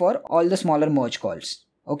same for all the smaller merge calls.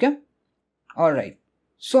 Okay. Alright.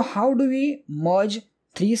 So how do we merge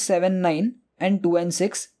 3, 7, 9 and 2 and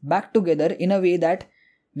 6 back together in a way that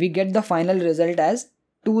we get the final result as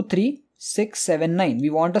 2, 3, 6, 7, 9.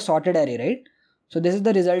 We want a sorted array, right? So this is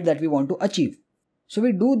the result that we want to achieve. So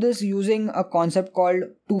we do this using a concept called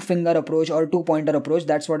two-finger approach or two-pointer approach.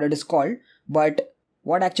 That's what it is called. But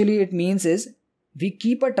what actually it means is we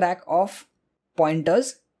keep a track of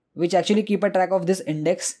pointers which actually keep a track of this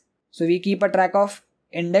index. So we keep a track of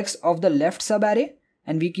index of the left subarray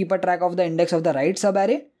and we keep a track of the index of the right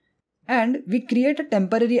subarray, and we create a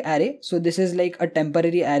temporary array. So this is like a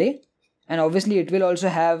temporary array, and obviously it will also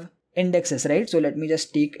have indexes, right? So let me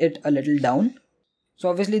just take it a little down. So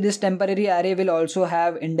obviously this temporary array will also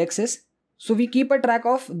have indexes. So we keep a track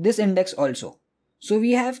of this index also. So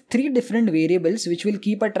we have three different variables which will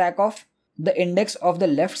keep a track of the index of the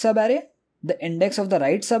left subarray, the index of the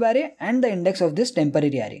right subarray, and the index of this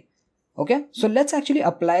temporary array. Okay, so let's actually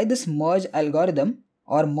apply this merge algorithm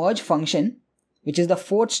or merge function, which is the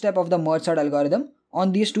fourth step of the merge sort algorithm,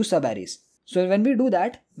 on these two subarrays. So when we do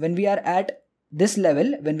that, when we are at this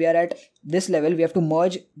level, we have to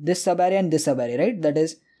merge this subarray and this subarray, right? That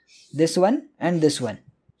is this one and this one.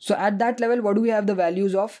 So at that level, what do we have the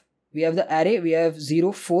values of? We have the array, we have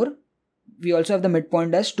 0, 4. We also have the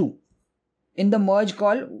midpoint as 2. In the merge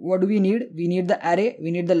call, what do we need? We need the array,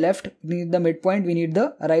 we need the left, we need the midpoint, we need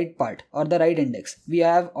the right part or the right index. We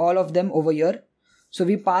have all of them over here. So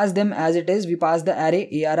we pass them as it is. We pass the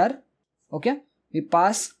array ARR. Okay. We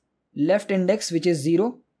pass left index, which is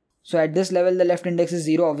 0. So at this level, the left index is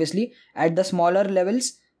 0, obviously. At the smaller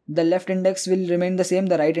levels, the left index will remain the same.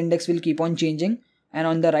 The right index will keep on changing. And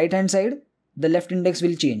on the right hand side, the left index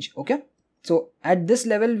will change. Okay. So at this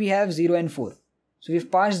level, we have 0 and 4. So we've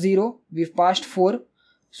passed 0, we've passed 4.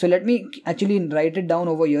 So let me actually write it down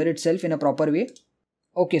over here itself in a proper way.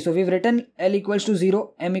 Okay, so we've written L equals to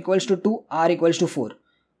 0, M equals to 2, R equals to 4.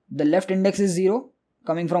 The left index is 0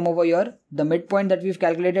 coming from over here. The midpoint that we've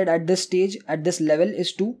calculated at this stage, at this level,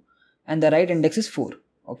 is 2. And the right index is 4.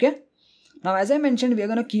 Okay. Now, as I mentioned, we are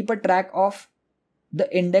going to keep a track of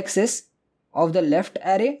the indexes of the left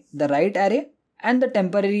array, the right array, and the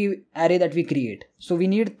temporary array that we create. So we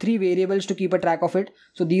need three variables to keep a track of it.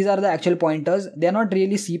 So these are the actual pointers. They are not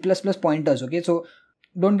really C++ pointers. Okay. So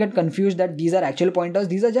don't get confused that these are actual pointers.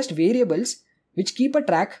 These are just variables which keep a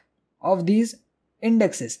track of these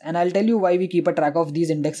indexes. And I'll tell you why we keep a track of these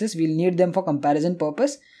indexes. We'll need them for comparison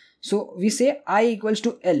purpose. So we say I equals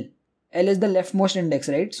to L. L is the leftmost index,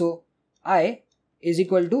 right? So I is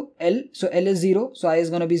equal to L. So L is 0. So I is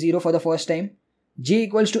going to be 0 for the first time. J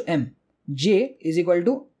equals to M. J is equal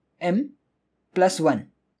to M plus 1.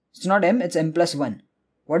 It's not M, it's M plus 1.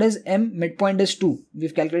 What is M? Midpoint is 2.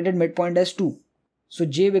 We've calculated midpoint as 2. So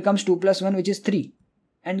J becomes 2 plus 1, which is 3.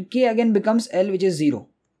 And K again becomes L, which is 0.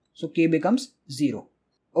 So K becomes 0.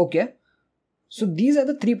 Okay. So these are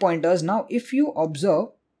the three pointers. Now if you observe,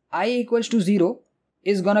 I equals to 0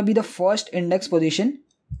 is going to be the first index position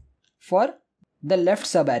for the left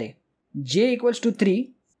subarray. J equals to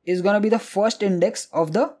 3 is going to be the first index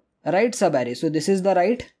of the right subarray. So this is the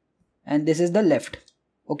right and this is the left.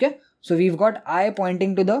 Okay. So we've got I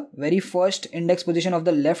pointing to the very first index position of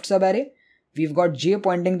the left subarray. We've got J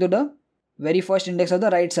pointing to the very first index of the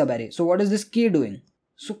right subarray. So what is this K doing?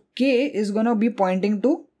 So K is going to be pointing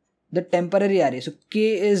to the temporary array. So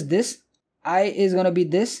K is this, I is going to be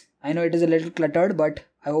this. I know it is a little cluttered, but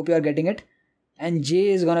I hope you are getting it. And J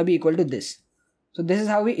is going to be equal to this. So this is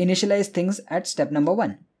how we initialize things at step number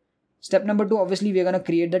 1. Step number 2, obviously we are going to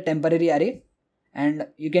create the temporary array. And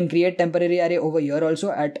you can create temporary array over here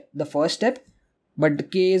also at the first step.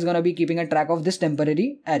 But K is going to be keeping a track of this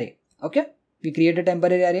temporary array. Okay. We create a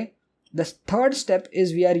temporary array. The third step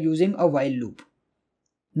is we are using a while loop.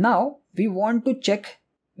 Now we want to check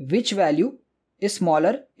which value is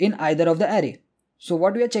smaller in either of the array. So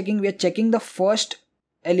what we are checking the first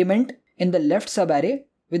element in the left subarray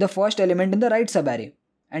with the first element in the right subarray.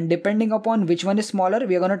 And depending upon which one is smaller,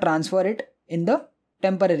 we are going to transfer it in the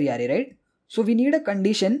temporary array, right? So we need a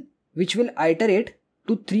condition which will iterate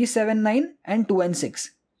to 3, 7, 9 and 2 and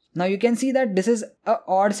 6. Now you can see that this is a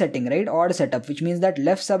odd setting, right? Odd setup, which means that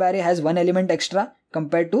left subarray has one element extra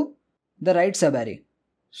compared to the right subarray.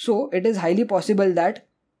 So it is highly possible that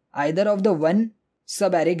either of the one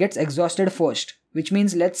subarray gets exhausted first, which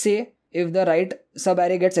means let's say if the right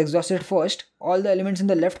subarray gets exhausted first, all the elements in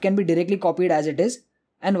the left can be directly copied as it is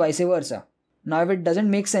and vice versa. Now if it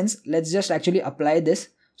doesn't make sense, let's just actually apply this.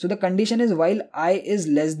 So the condition is while I is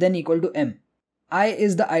less than equal to M. I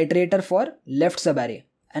is the iterator for left subarray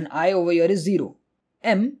and I over here is 0.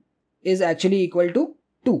 M is actually equal to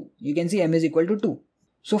 2. You can see M is equal to 2.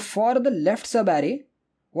 So for the left subarray,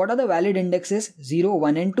 what are the valid indexes? 0,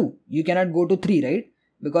 1 and 2. You cannot go to 3, right?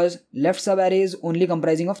 Because left subarray is only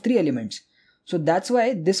comprising of 3 elements. So that's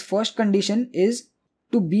why this first condition is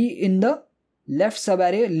to be in the left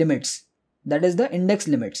subarray limits. That is the index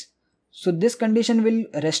limits. So this condition will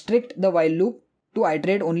restrict the while loop to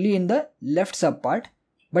iterate only in the left subpart.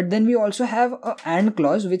 But then we also have a AND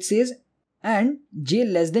clause which says and J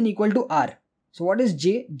less than equal to R. So what is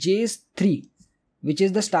J? J is 3. which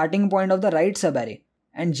is the starting point of the right subarray,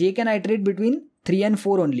 and j can iterate between 3 and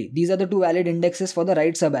 4 only. These are the two valid indexes for the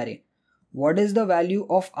right subarray. What is the value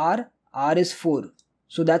of r? R is 4.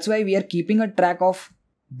 So that's why we are keeping a track of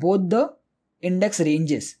both the index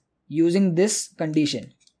ranges using this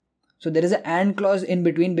condition. So there is an AND clause in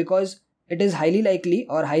between, because it is highly likely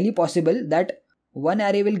or highly possible that one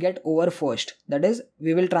array will get over first. That is,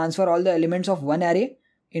 we will transfer all the elements of one array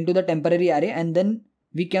into the temporary array, and then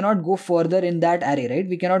we cannot go further in that array, right?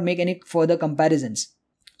 We cannot make any further comparisons.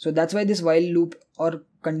 So that's why this while loop or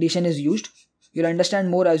condition is used. You'll understand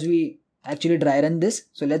more as we actually dry run this.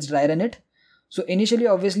 So let's dry run it. So initially,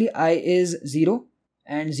 obviously, I is 0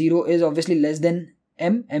 and 0 is obviously less than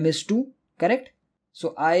m. M is 2, correct?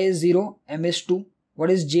 So I is 0, m is 2. What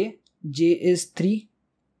is j? J is 3.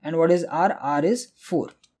 And what is r? R is 4.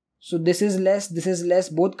 So this is less.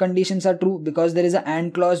 Both conditions are true because there is an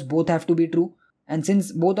AND clause. Both have to be true. And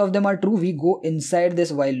since both of them are true, we go inside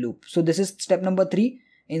this while loop. So this is step number 3.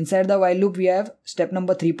 Inside the while loop, we have step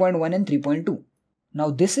number 3.1 and 3.2. Now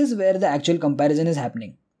this is where the actual comparison is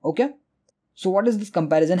happening. Okay. So what is this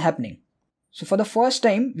comparison happening? So for the first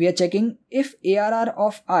time, we are checking if ARR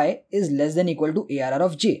of I is less than equal to ARR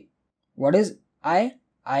of j. What is I?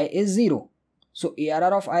 I is 0. So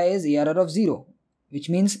ARR of I is ARR of 0, which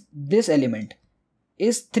means this element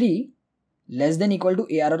is 3 less than equal to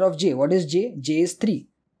ARR of j. What is j? J is 3.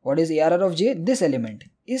 What is ARR of j? This element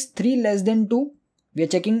is 3 less than 2. We are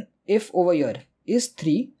checking if over here is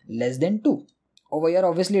 3 less than 2. Over here,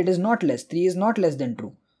 obviously, it is not less. 3 is not less than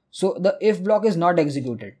true. So the if block is not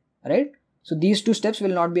executed, right? So these two steps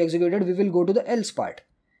will not be executed. We will go to the else part.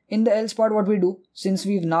 In the else part, what we do, since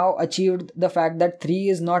we've now achieved the fact that 3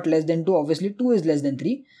 is not less than 2, obviously 2 is less than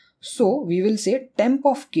 3. So we will say temp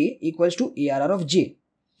of k equals to ARR of j.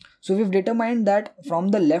 So we've determined that from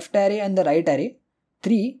the left array and the right array,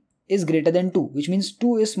 3 is greater than 2, which means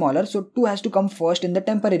 2 is smaller. So 2 has to come first in the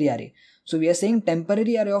temporary array. So we are saying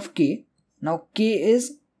temporary array of k. Now k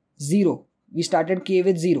is 0. We started k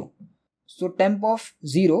with 0. So temp of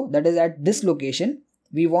 0, that is at this location,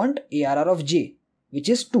 we want ARR of j, which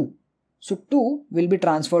is 2. So 2 will be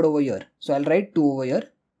transferred over here. So I'll write 2 over here.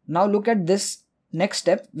 Now look at this next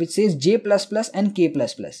step, which says j++ and k++.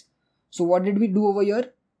 So what did we do over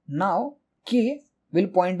here? Now k will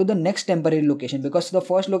point to the next temporary location because the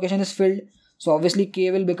first location is filled. So obviously k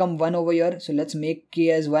will become 1 over here. So let's make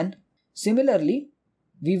k as 1. Similarly,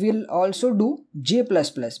 we will also do j++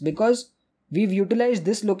 because we've utilized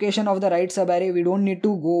this location of the right subarray. We don't need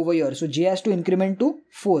to go over here. So j has to increment to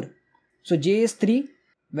 4. So j is 3.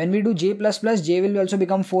 When we do j++, j will also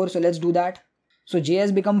become 4. So let's do that. So j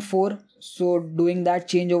has become 4. So doing that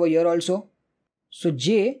change over here also. So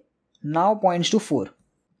j now points to 4.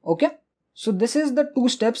 Okay. So this is the two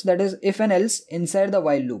steps, that is if and else inside the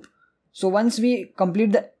while loop. So once we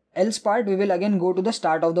complete the else part, we will again go to the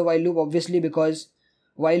start of the while loop, obviously, because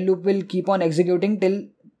while loop will keep on executing till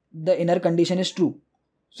the inner condition is true.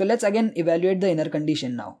 So let's again evaluate the inner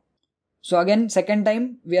condition now. So again, second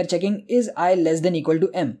time we are checking is I less than equal to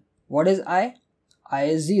m. What is I? I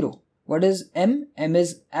is 0. What is m? M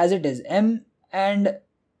is as it is. M and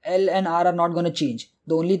L and R are not going to change.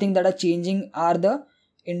 The only thing that are changing are the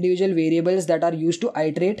individual variables that are used to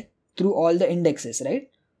iterate through all the indexes, right?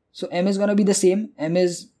 So m is going to be the same. M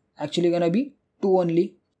is actually going to be 2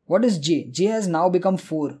 only. What is j? J has now become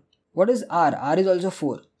 4. What is r? R is also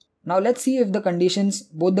 4. Now let's see if the conditions,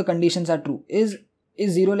 both the conditions are true. Is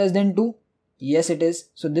 0 less than 2? Yes, it is.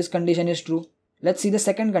 So this condition is true. Let's see the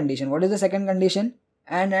second condition. What is the second condition?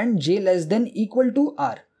 And j less than equal to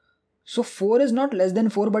r. So 4 is not less than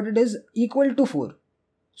 4, but it is equal to 4.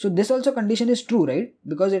 So this also condition is true, right?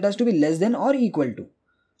 Because it has to be less than or equal to.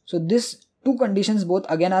 So this two conditions both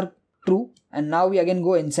again are true. And now we again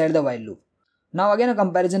go inside the while loop. Now again a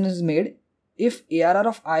comparison is made if ARR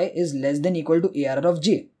of I is less than equal to ARR of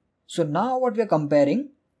j. So now what we are comparing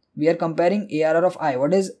ARR of I.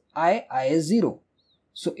 What is I? I is 0.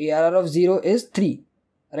 So ARR of 0 is 3,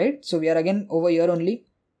 right? So we are again over here only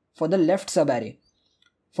for the left subarray.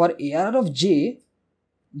 For ARR of j,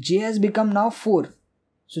 j has become now 4.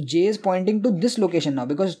 So j is pointing to this location now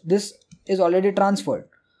because this is already transferred.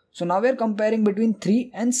 So now we are comparing between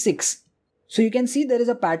 3 and 6. So you can see there is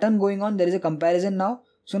a pattern going on. There is a comparison now.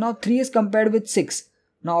 So now 3 is compared with 6.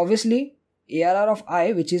 Now obviously ARR of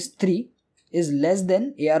I, which is 3, is less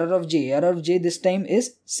than ARR of j. ARR of j this time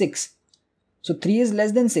is 6. So 3 is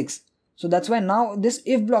less than 6. So that's why now this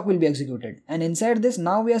if block will be executed. And inside this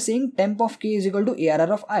now we are saying temp of k is equal to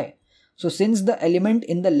ARR of I. So since the element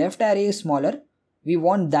in the left array is smaller, we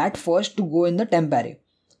want that first to go in the temp array.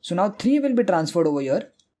 So now 3 will be transferred over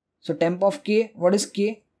here. So temp of k, what is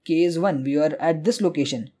k? k is 1. We were at this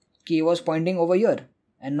location. K was pointing over here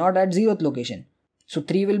and not at 0th location. So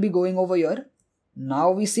 3 will be going over here.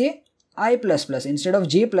 Now we say I++. Instead of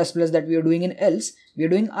j++ that we are doing in else, we are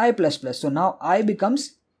doing I++. So now I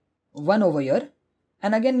becomes 1 over here.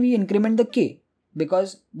 And again we increment the k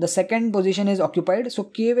because the second position is occupied. So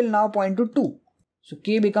k will now point to 2. So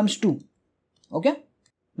k becomes 2. Okay.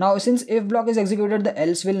 Now since if block is executed, the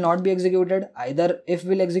else will not be executed. Either if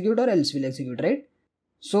will execute or else will execute, right?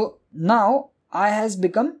 So now I has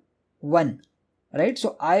become 1, right?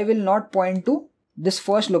 So I will not point to this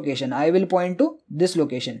first location. I will point to this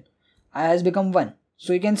location. I has become 1.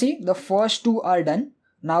 So you can see the first two are done.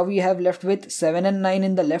 Now we have left with 7 and 9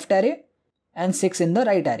 in the left array and 6 in the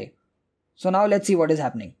right array. So now let's see what is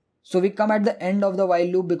happening. So we come at the end of the while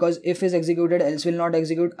loop because if is executed, else will not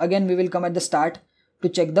execute. Again we will come at the start to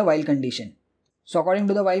check the while condition. So according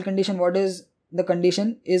to the while condition, what is the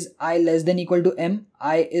condition is I less than equal to m.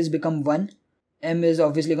 I is become 1. M is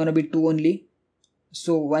obviously going to be 2 only.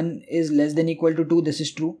 So 1 is less than equal to 2. This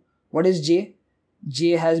is true. What is j?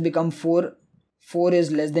 J has become 4. 4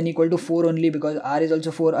 is less than equal to 4 only because r is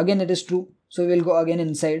also 4. Again it is true. So we will go again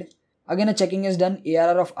inside. Again a checking is done.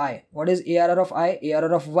 ARR of I. What is ARR of I?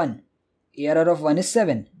 ARR of 1. ARR of 1 is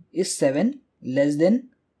 7. Is 7 less than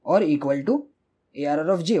or equal to ARR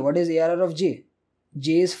of j? What is ARR of j?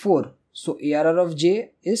 J is 4. So ARR of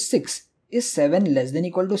j is 6. Is 7 less than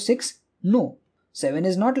equal to 6? No. 7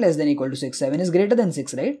 is not less than equal to 6. 7 is greater than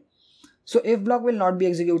 6, right? So if block will not be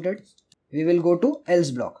executed. We will go to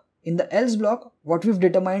else block. In the else block, what we've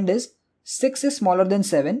determined is 6 is smaller than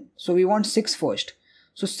 7. So we want 6 first.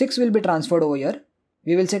 So 6 will be transferred over here.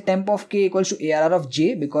 We will say temp of k equals to ARR of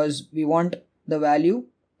j because we want the value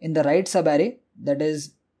in the right subarray, that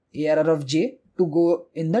is ARR of j, to go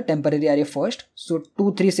in the temporary array first. So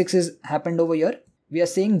 2, 3, 6 is happened over here. We are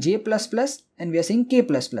saying j++ and we are saying k++.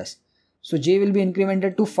 So j will be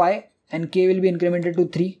incremented to 5 and k will be incremented to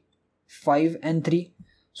 3. 5 and 3.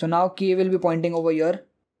 So now k will be pointing over here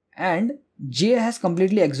and j has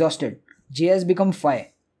completely exhausted. J has become 5.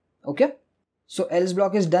 Okay. So else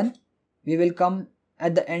block is done. We will come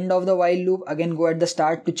at the end of the while loop. Again go at the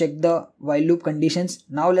start to check the while loop conditions.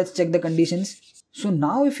 Now let's check the conditions. So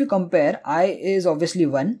now if you compare, I is obviously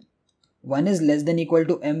 1. 1 is less than equal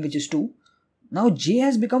to m, which is 2. Now j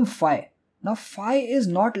has become 5. Now 5 is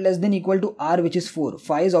not less than equal to r, which is 4.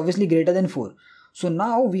 5 is obviously greater than 4. So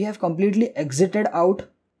now we have completely exited out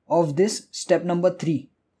of this step number 3.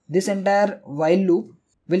 This entire while loop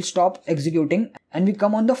will stop executing and we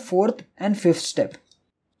come on the 4th and 5th step.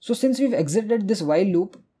 So since we've exited this while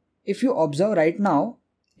loop, if you observe right now,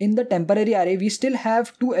 in the temporary array we still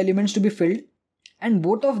have 2 elements to be filled and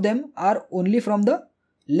both of them are only from the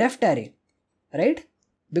left array, right?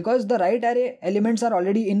 Because the right array elements are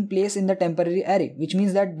already in place in the temporary array, which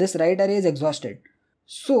means that this right array is exhausted.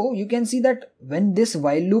 So you can see that when this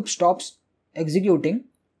while loop stops executing,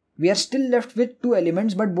 we are still left with 2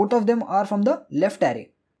 elements, but both of them are from the left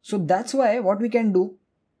array. So that's why what we can do,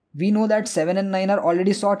 we know that 7 and 9 are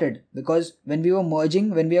already sorted because when we were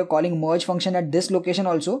merging, when we were calling merge function at this location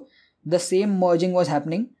also, the same merging was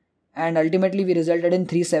happening and ultimately we resulted in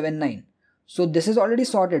 3, 7, 9. So this is already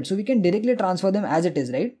sorted. So we can directly transfer them as it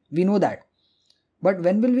is, right? We know that. But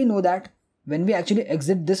when will we know that? When we actually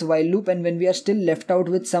exit this while loop and when we are still left out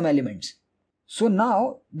with some elements. So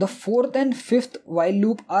now the 4th and 5th while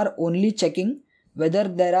loop are only checking whether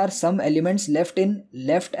there are some elements left in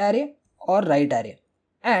left array or right array.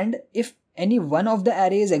 And if any one of the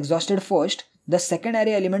array is exhausted first, the second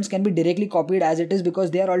array elements can be directly copied as it is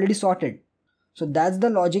because they are already sorted. So that's the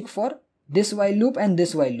logic for this while loop and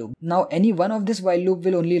this while loop. Now any one of this while loop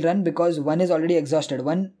will only run because one is already exhausted.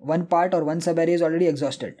 One part or one subarray is already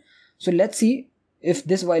exhausted. So let's see if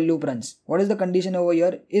this while loop runs. What is the condition over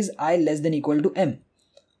here? Is I less than equal to m?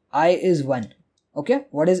 I is 1. Okay.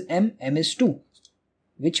 What is m? M is 2.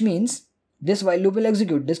 Which means this while loop will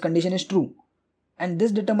execute. This condition is true. And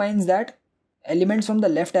this determines that elements from the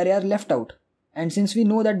left array are left out. And since we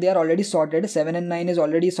know that they are already sorted, 7 and 9 is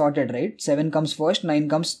already sorted, right? 7 comes first, 9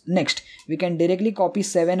 comes next. We can directly copy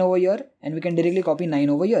 7 over here and we can directly copy 9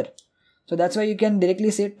 over here. So that's why you can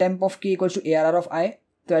directly say temp of k equals to ARR of I.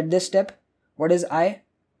 So at this step, what is I?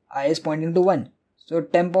 I is pointing to 1. So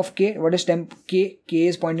temp of k, what is temp k? K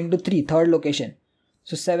is pointing to 3, third location.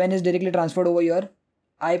 So 7 is directly transferred over here.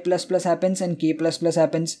 I++ happens and k++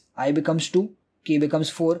 happens. I becomes 2, k becomes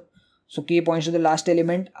 4. So k points to the last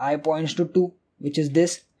element, I points to 2, which is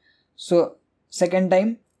this. So second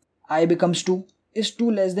time, I becomes 2. Is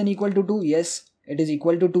 2 less than equal to 2? Yes, it is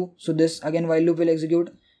equal to 2. So this again while loop will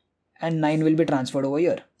execute and 9 will be transferred over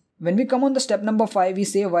here. When we come on the step number 5, we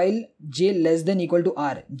say while j less than equal to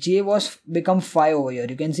r, j was become phi over here.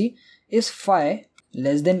 You can see, is phi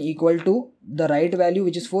less than equal to the right value,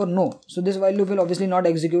 which is 4? No. So this while loop will obviously not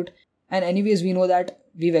execute. And anyways, we know that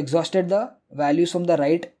we've exhausted the values from the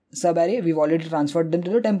right sub array. We've already transferred them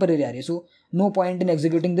to the temporary array. So no point in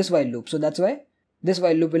executing this while loop. So that's why this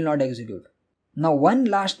while loop will not execute. Now one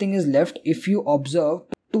last thing is left. If you observe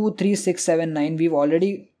 2, 3, 6, 7, 9, we've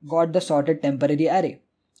already got the sorted temporary array.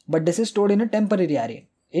 But this is stored in a temporary array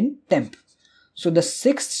in temp. So the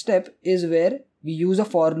 6th step is where we use a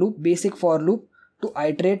for loop, basic for loop, to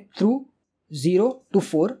iterate through 0 to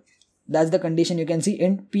 4. That's the condition. You can see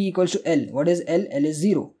int p equals to L. What is L? L is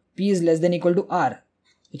 0. P is less than equal to R,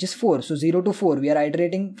 which is 4. So 0 to 4. We are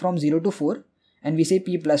iterating from 0 to 4. And we say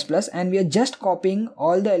p plus plus. And we are just copying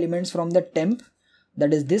all the elements from the temp,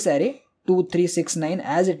 that is this array, 2, 3, 6, 9,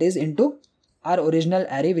 as it is into our original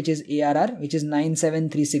array, which is ARR, which is 9,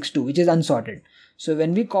 7, 3, 6, 2, which is unsorted. So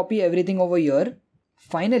when we copy everything over here,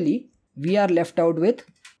 finally, we are left out with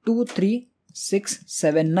 2, 3, 6,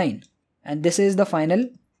 7, 9. And this is the final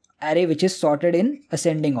array which is sorted in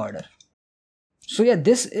ascending order. So yeah,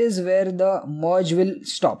 this is where the merge will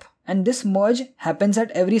stop. And this merge happens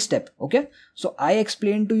at every step. Okay. So I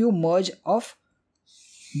explained to you merge of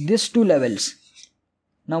these 2 levels.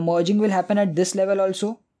 Now merging will happen at this level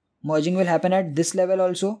also. Merging will happen at this level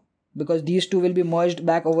also, because these 2 will be merged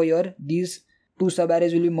back over here. These 2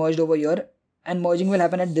 subarrays will be merged over here. And merging will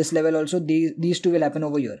happen at this level also. These 2 will happen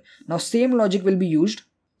over here. Now same logic will be used.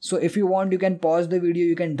 So if you want, you can pause the video.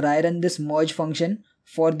 You can dry run this merge function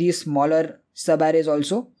for these smaller subarrays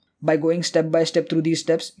also. By going step by step through these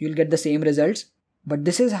steps, you'll get the same results. But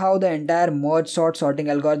this is how the entire merge sort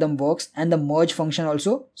sorting algorithm works, and the merge function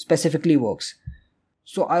also specifically works.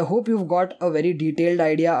 So I hope you've got a very detailed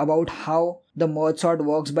idea about how the merge sort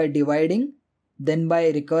works by dividing, then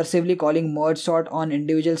by recursively calling merge sort on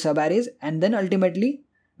individual subarrays, and then ultimately,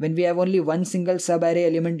 when we have only one single subarray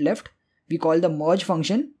element left, we call the merge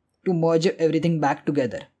function to merge everything back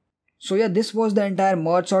together. So yeah, this was the entire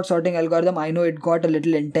merge sort sorting algorithm. I know it got a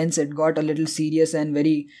little intense, it got a little serious and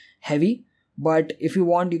very heavy. But if you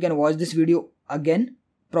want, you can watch this video again,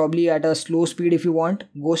 probably at a slow speed if you want.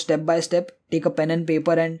 Go step by step, take a pen and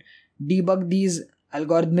paper and debug these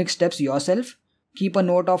algorithmic steps yourself. Keep a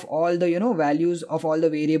note of all the values of all the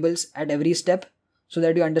variables at every step, so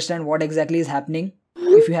that you understand what exactly is happening.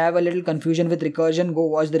 If you have a little confusion with recursion, go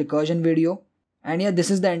watch the recursion video. And yeah, this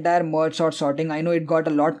is the entire merge sort sorting. I know it got a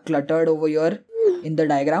lot cluttered over here in the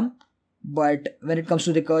diagram, but when it comes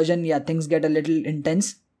to recursion, yeah, things get a little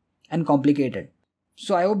intense and complicated.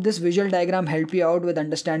 So I hope this visual diagram helped you out with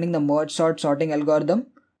understanding the merge sort sorting algorithm.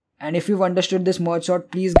 And if you've understood this merge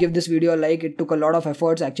sort, please give this video a like. It took a lot of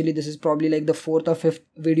efforts. Actually, this is probably like the 4th or 5th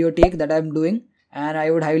video take that I'm doing. And I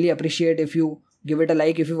would highly appreciate if you give it a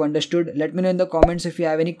like if you've understood. Let me know in the comments if you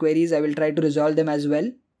have any queries. I will try to resolve them as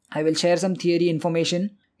well. I will share some theory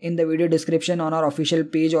information in the video description on our official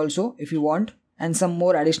page also if you want, and some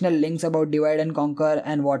more additional links about divide and conquer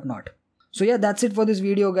and whatnot. So yeah, that's it for this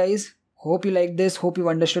video, guys. Hope you liked this. Hope you've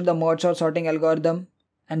understood the merge sort sorting algorithm,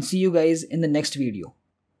 and see you guys in the next video.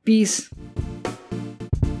 Peace.